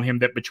dawning on him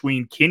that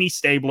between Kenny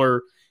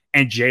Stabler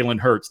and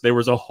Jalen Hurts, there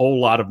was a whole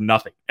lot of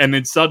nothing, and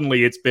then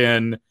suddenly it's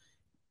been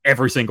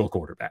every single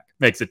quarterback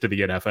makes it to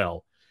the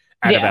NFL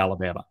out of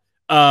Alabama.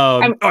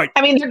 All right.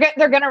 I mean,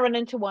 they're going to run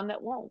into one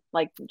that won't.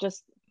 Like,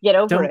 just get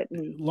over it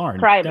and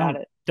cry about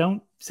it.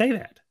 Don't say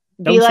that.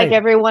 Don't be like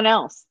everyone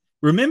else.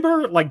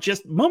 Remember, like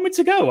just moments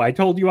ago, I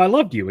told you I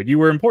loved you and you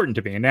were important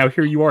to me, and now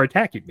here you are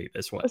attacking me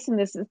this way.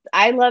 Listen,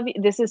 I love you.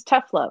 This is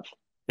tough love.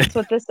 That's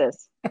what this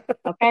is.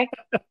 Okay.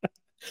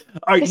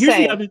 All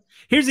right.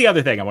 Here's the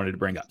other thing I wanted to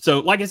bring up. So,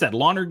 like I said,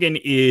 Lonergan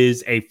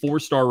is a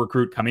 4-star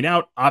recruit coming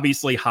out.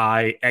 Obviously,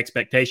 high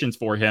expectations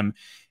for him.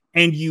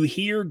 And you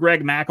hear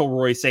Greg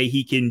McElroy say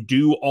he can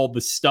do all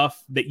the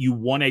stuff that you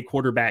want a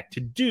quarterback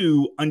to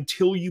do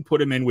until you put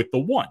him in with the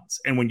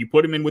ones. And when you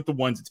put him in with the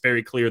ones, it's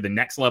very clear the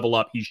next level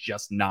up, he's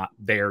just not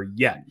there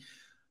yet.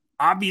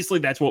 Obviously,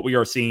 that's what we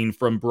are seeing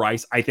from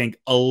Bryce, I think,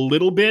 a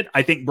little bit.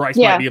 I think Bryce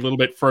might be a little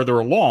bit further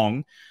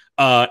along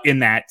in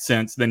that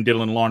sense than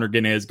Dylan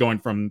Lonergan is, going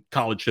from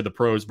college to the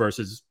pros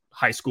versus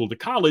high school to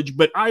college.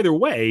 But either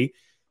way,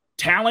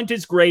 talent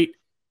is great.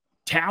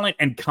 Talent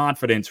and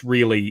confidence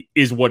really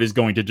is what is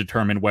going to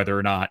determine whether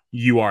or not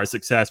you are a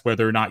success,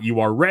 whether or not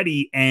you are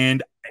ready.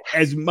 And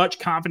as much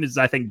confidence as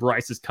I think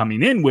Bryce is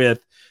coming in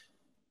with,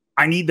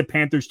 I need the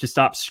Panthers to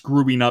stop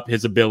screwing up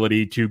his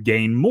ability to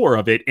gain more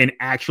of it and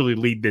actually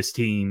lead this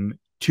team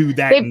to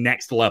that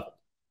next level.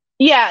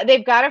 Yeah,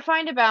 they've got to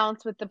find a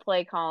balance with the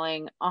play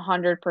calling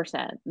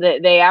 100%.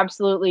 They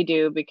absolutely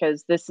do,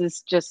 because this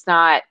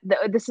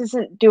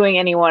isn't doing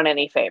anyone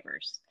any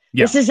favors.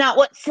 Yeah. This is not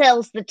what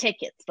sells the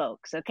tickets,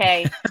 folks,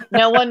 okay?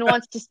 No one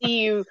wants to see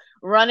you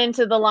run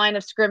into the line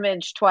of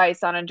scrimmage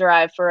twice on a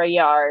drive for a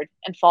yard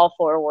and fall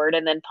forward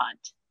and then punt.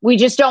 We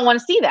just don't want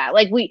to see that.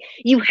 Like,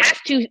 you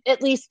have to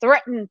at least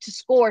threaten to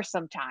score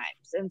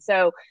sometimes. And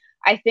so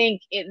I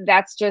think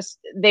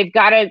they've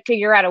got to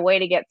figure out a way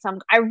to get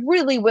I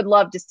really would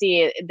love to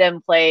see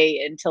them play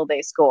him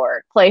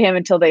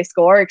until they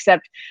score,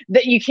 except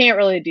that you can't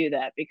really do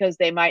that because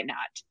they might not.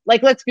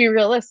 Like, let's be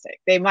realistic.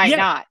 They might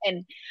not.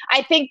 And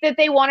I think that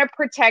they want to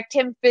protect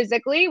him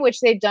physically, which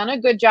they've done a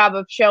good job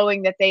of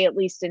showing that they at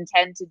least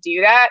intend to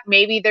do that.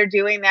 Maybe they're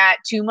doing that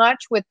too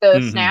much with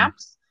the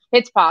snaps.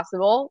 It's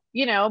possible,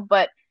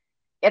 but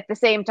at the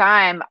same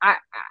time,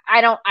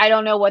 I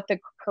don't know what the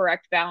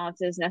correct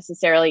balance is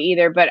necessarily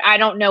either, but I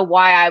don't know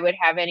why I would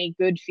have any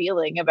good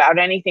feeling about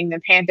anything the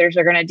Panthers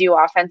are going to do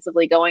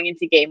offensively going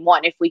into game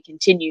 1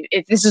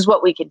 if this is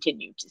what we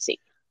continue to see.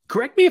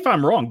 Correct me if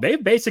I'm wrong.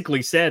 They've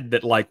basically said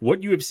that, like,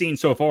 what you have seen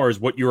so far is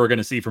what you are going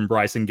to see from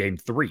Bryce in game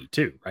 3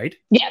 too, right?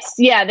 Yes.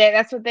 Yeah,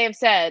 that's what they've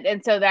said.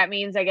 And so that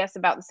means, I guess,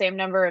 about the same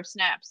number of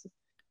snaps.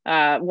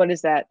 What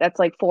is that? That's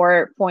like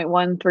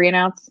 4.1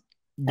 3-and-outs.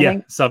 Yeah,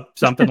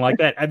 something like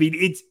that. I mean,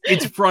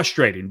 it's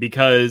frustrating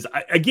because,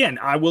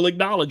 I will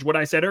acknowledge what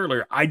I said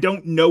earlier. I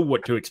don't know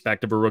what to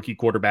expect of a rookie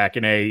quarterback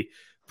in a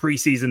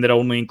preseason that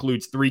only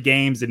includes 3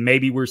 games, and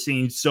maybe we're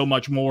seeing so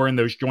much more in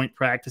those joint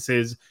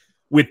practices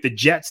with the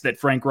Jets that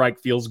Frank Reich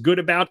feels good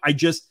about.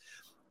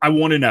 I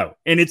want to know.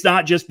 And it's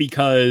not just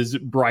because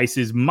Bryce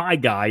is my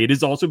guy. It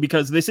is also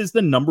because this is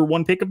the number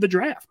 1 pick of the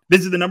draft.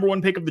 This is the number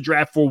 1 pick of the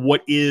draft for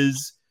what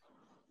is,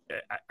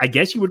 I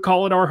guess you would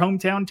call it, our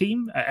hometown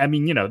team. I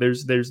mean,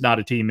 there's not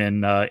a team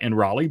in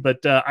Raleigh,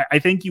 but I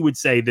think you would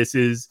say this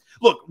is,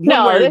 look,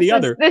 one way or the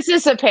other. This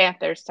is a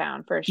Panthers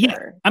town for sure.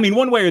 Yeah, I mean,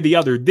 one way or the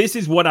other, this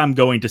is what I'm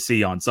going to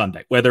see on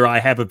Sunday, whether I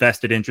have a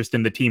vested interest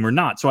in the team or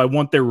not. So I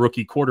want their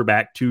rookie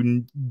quarterback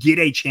to get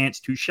a chance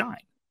to shine.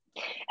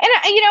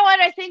 And you know what?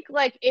 I think,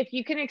 like, if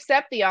you can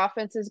accept the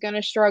offense is going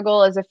to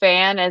struggle as a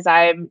fan, as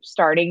I'm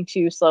starting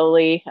to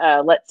slowly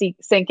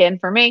sink in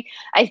for me,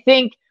 I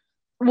think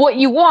what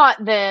you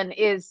want then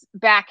is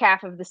back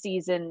half of the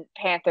season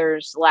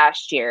Panthers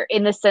last year,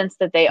 in the sense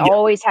that they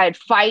always had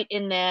fight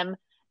in them.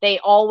 They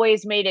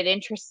always made it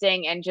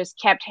interesting and just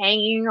kept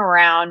hanging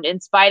around in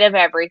spite of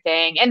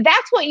everything. And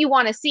that's what you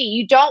want to see.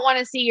 You don't want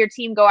to see your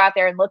team go out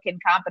there and look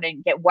incompetent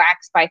and get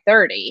waxed by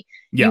 30.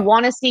 Yeah. You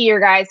want to see your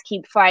guys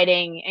keep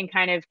fighting and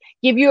kind of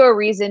give you a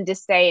reason to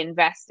stay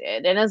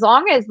invested. And as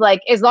long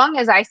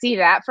as I see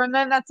that from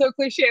them, that's so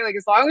cliche. Like,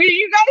 as long as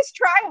you guys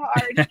try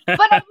hard.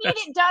 But I mean,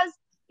 it does.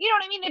 You know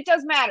what I mean? It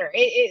does matter.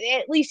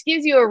 It at least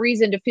gives you a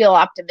reason to feel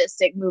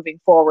optimistic moving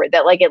forward,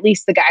 that, like, at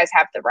least the guys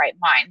have the right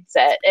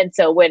mindset. And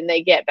so when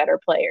they get better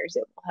players,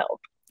 it will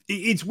help.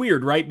 It's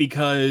weird, right?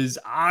 Because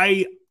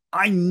I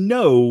I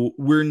know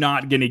we're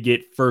not going to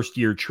get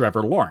first-year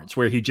Trevor Lawrence,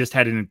 where he just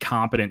had an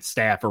incompetent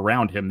staff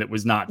around him that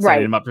was not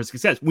setting him up for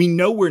success. We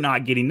know we're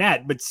not getting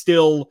that, but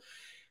still,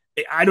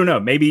 I don't know.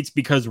 Maybe it's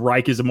because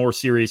Reich is a more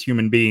serious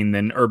human being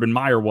than Urban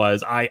Meyer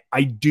was. I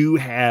do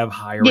have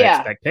higher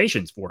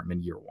expectations for him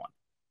in year one.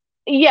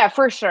 Yeah,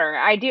 for sure.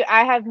 I do.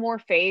 I have more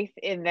faith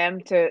in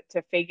them to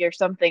figure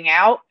something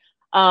out.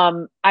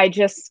 I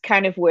just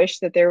kind of wish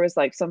that there was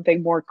like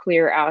something more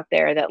clear out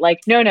there that like,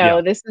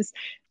 no, this is,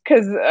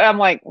 because I'm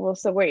like, well,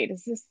 so wait,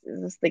 is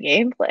this the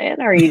game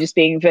plan? Are you just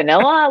being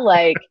vanilla?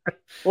 Like,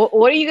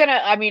 what are you gonna?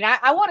 I mean,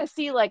 I want to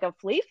see like a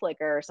flea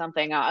flicker or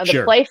something.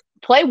 The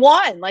play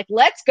one. Like,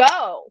 let's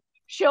go.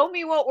 Show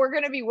me what we're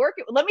gonna be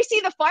working. Let me see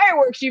the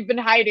fireworks you've been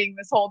hiding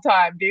this whole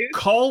time, dude.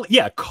 Call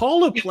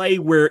a play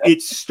where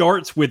it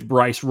starts with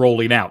Bryce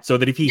rolling out, so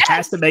that if he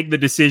has to make the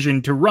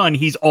decision to run,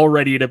 he's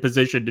already in a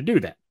position to do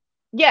that.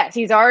 Yes,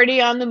 he's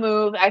already on the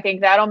move. I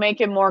think that'll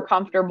make him more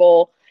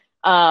comfortable.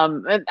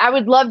 I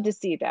would love to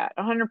see that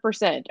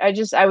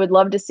 100%. I would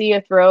love to see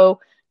a throw,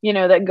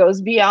 that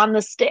goes beyond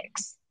the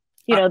sticks,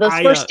 those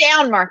first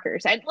down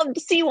markers. I'd love to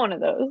see one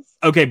of those.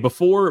 Okay.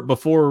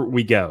 Before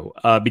we go,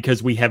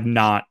 because we have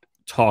not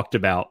talked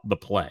about the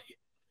play,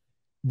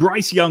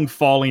 Bryce Young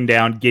falling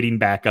down, getting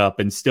back up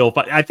and still,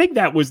 I think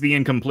that was the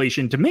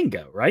incompletion to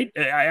Mingo, right?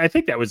 I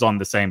think that was on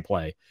the same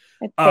play.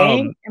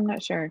 I'm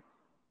not sure.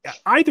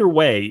 Either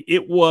way,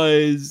 it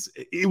was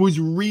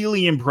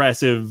really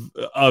impressive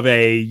of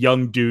a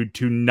young dude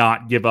to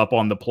not give up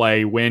on the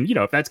play when,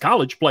 if that's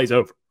college, play's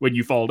over when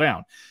you fall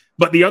down.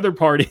 But the other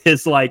part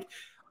is like,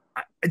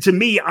 to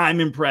me, I'm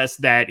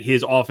impressed that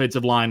his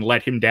offensive line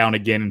let him down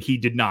again and he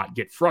did not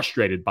get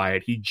frustrated by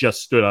it. He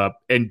just stood up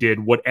and did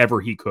whatever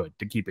he could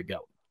to keep it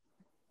going.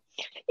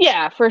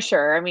 Yeah, for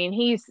sure. I mean,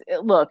 he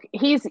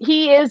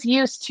is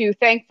used to,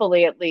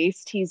 thankfully, at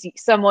least he's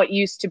somewhat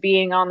used to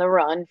being on the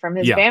run from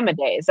his Bama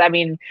days. I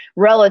mean,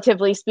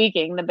 relatively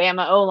speaking, the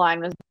Bama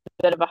O-line was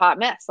a bit of a hot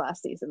mess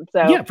last season.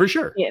 So yeah, for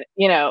sure.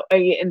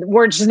 And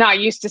we're just not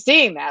used to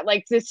seeing that.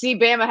 Like, to see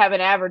Bama have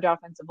an average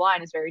offensive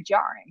line is very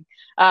jarring.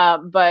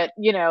 But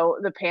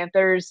the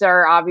Panthers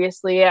are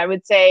obviously, I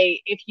would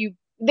say,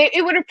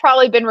 it would have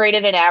probably been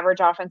rated an average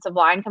offensive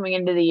line coming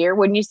into the year,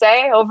 wouldn't you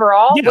say,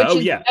 overall? Yeah,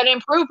 which is an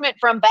improvement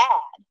from bad.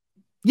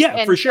 Yeah,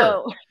 and for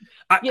sure.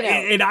 I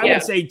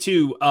would say,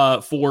 too,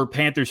 for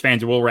Panthers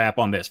fans, and we'll wrap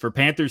on this, for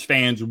Panthers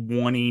fans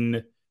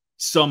wanting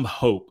some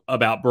hope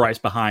about Bryce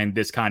behind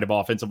this kind of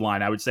offensive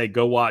line, I would say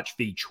go watch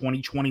the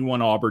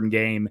 2021 Auburn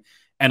game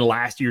and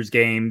last year's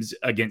games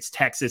against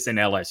Texas and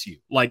LSU.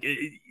 Like,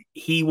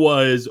 he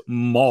was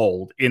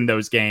mauled in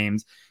those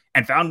games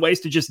and found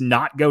ways to just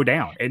not go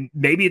down. And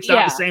maybe it's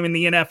not the same in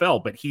the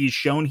NFL, but he's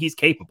shown he's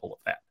capable of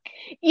that.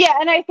 Yeah,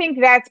 and I think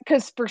that's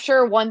because for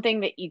sure one thing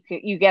that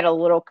you get a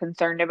little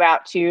concerned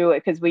about too,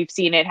 because we've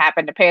seen it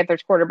happen to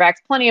Panthers quarterbacks,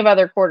 plenty of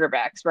other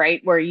quarterbacks, right,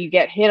 where you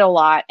get hit a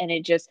lot and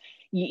it just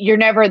you're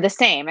never the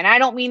same. And I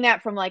don't mean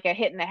that from like a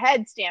hit in the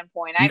head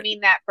standpoint. I mean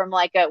that from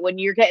like when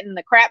you're getting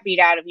the crap beat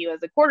out of you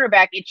as a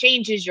quarterback, it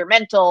changes your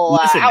mental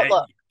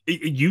outlook.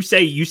 You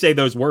say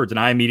those words, and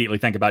I immediately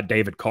think about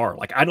David Carr.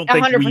 Like, I don't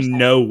think 100%. we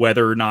know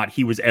whether or not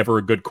he was ever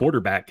a good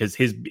quarterback because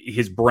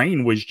his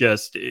brain was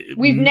just.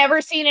 I've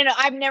never seen an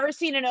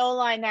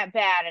O-line that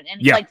bad,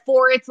 and like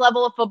for its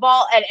level of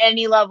football at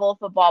any level of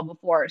football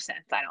before or since.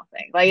 I don't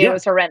think it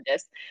was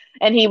horrendous,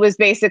 and he was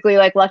basically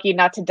like lucky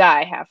not to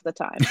die half the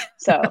time.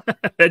 So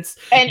that's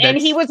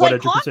he was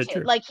like haunted,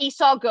 true. Like he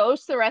saw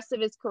ghosts the rest of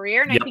his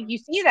career, and I think you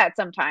see that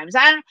sometimes.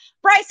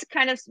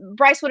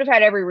 Bryce would have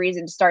had every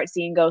reason to start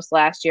seeing ghosts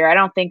last year. I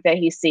don't think that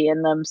he's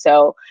seeing them.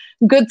 So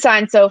good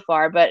sign so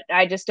far, but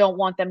I just don't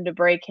want them to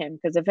break him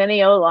because if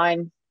any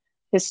O-line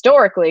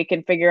historically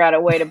can figure out a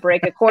way to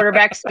break a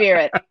quarterback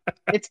spirit,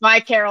 it's my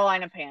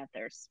Carolina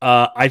Panthers.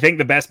 I think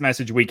the best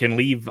message we can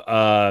leave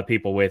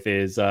people with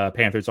is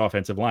Panthers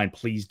offensive line.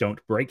 Please don't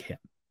break him.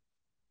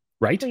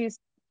 Right?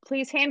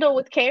 Please handle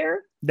with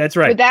care. That's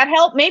right. Would that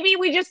help? Maybe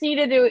we just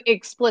needed to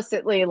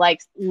explicitly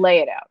like lay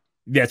it out.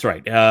 That's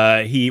right.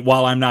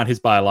 While I'm not his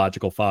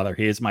biological father,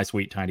 he is my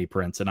sweet tiny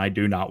prince, and I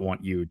do not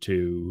want you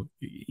to,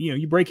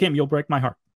 you break him, you'll break my heart.